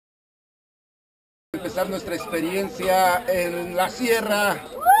Empezar nuestra experiencia en la sierra.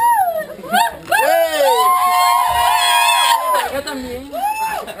 ¡Hey! Yo también.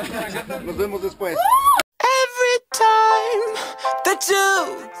 Nos vemos después. Every time that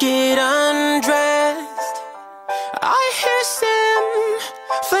you get undressed, I hear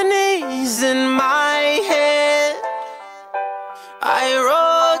symphonies in my head. I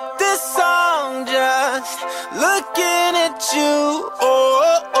wrote this song just looking at you.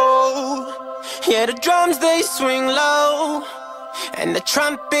 Oh, oh. Yeah, the drums they swing low, and the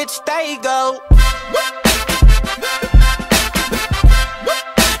trumpets they go.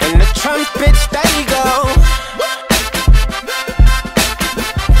 And the trumpets they go.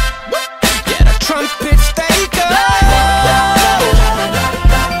 Yeah, the trumpets they go.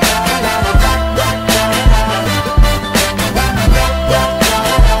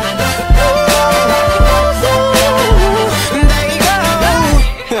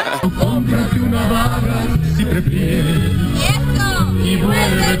 Cómprate una vaga si prefieres y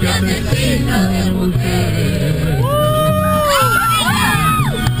vuélvete asesina de mujeres.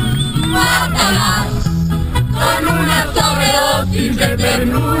 Mátalas con una sobredosis de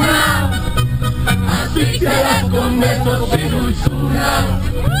ternura, asfíxialas con besos y dulzura,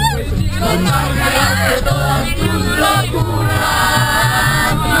 contagiarás todas tus locuras.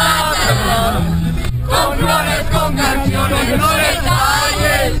 Mátalas con flores, con canciones, no les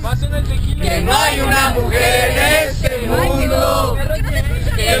calles, que no hay una mujer en este mundo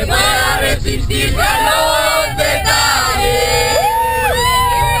que pueda resistirse a los detalles.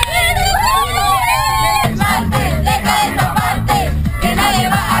 Parte, deja de taparte, que nadie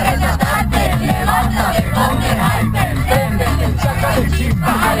va a rechazarte. Levántate, ponte alto, prende, saca de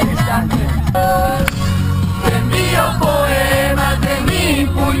chispa al instante. Te envío poemas de mi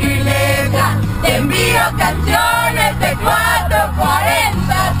puño y letra, te envío canciones de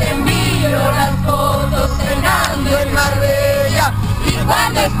 440, te envío las fotos cenando en Marbella y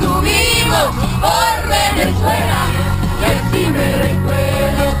cuando estuvimos por Venezuela. Que si me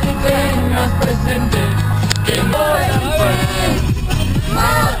recuerdo que tengas presente que no es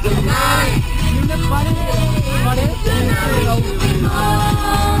más tonight.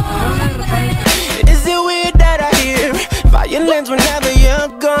 Is it weird that I hear violins whenever you're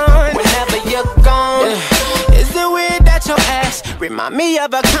gone? Whenever you're gone. Yeah. Is it weird that your ass remind me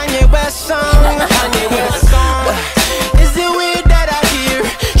of a Kanye West song? Kanye West song. Is it weird that I hear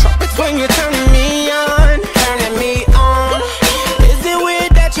trumpets when you're turning me on? Turning me on. Is it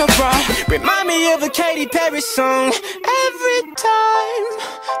weird that your bra remind me of a Katy Perry song? Every time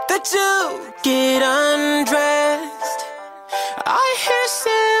that you get undressed, I hear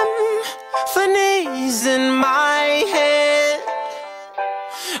symphonies in my head.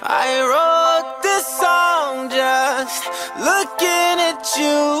 I wrote this song just looking at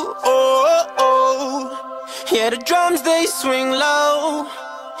you. Oh, oh. Yeah, the drums they swing low,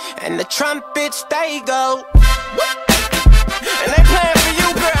 and the trumpets they go. And they playing for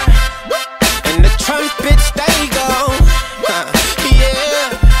you, girl. And the trumpets they go. Yeah.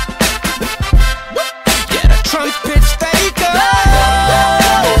 Yeah, the trumpets they go.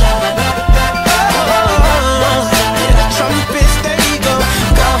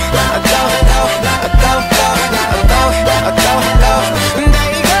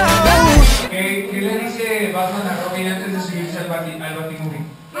 ¿Qué le dice Batman a Robin antes de subirse al Batimóvil?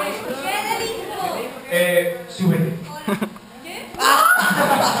 Súbete.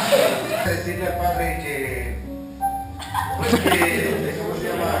 Decirle al padre ¿cómo se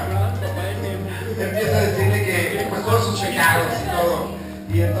llama? Empieza a decirle que pues todos sus pecados y todo.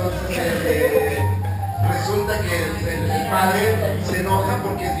 Y entonces resulta que el padre se enoja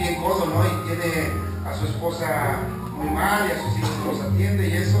porque es bien codo, ¿no? Y tiene a su esposa muy mal y a sus hijos los atiende y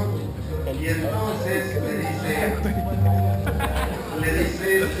eso. Y entonces le dice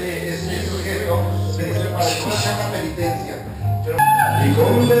este sujeto, le dice al padre, ¿cómo se llama penitencia? Pero, y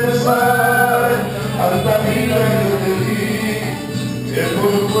conversar al camino de ti, el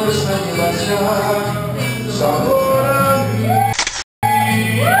cuerpo está en marcha, sabor a mí.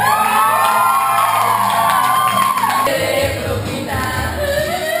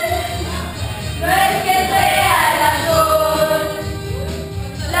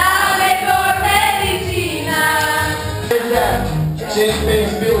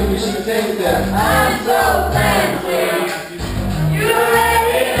 I'm so fancy. You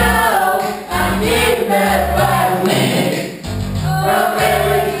already know I need that by me. From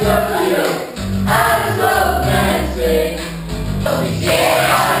every to you, I'm so fancy.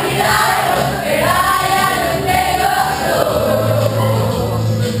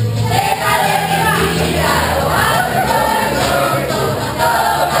 Deja de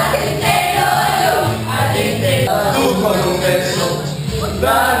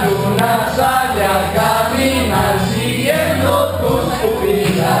La luna sale a caminar siguiendo tus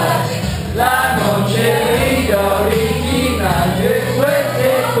pupilas. La noche brilla original después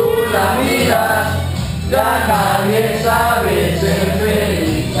que tú la miras. Ya nadie sabe ser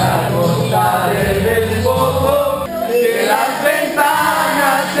feliz a costa del despojo. Que las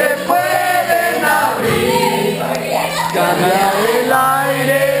ventanas se pueden abrir. Cambiar el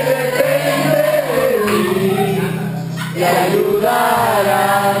aire depende de ti. Y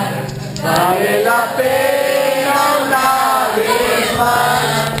ayudará, vale la pena una vez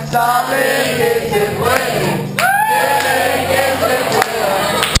más. Saber que se puede, querer que se pueda,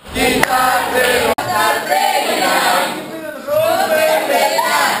 quitarte los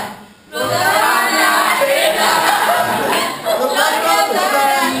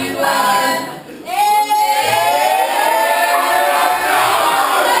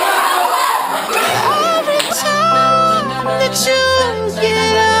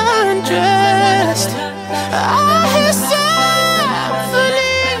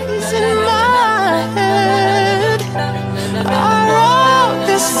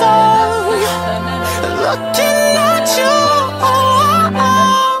Look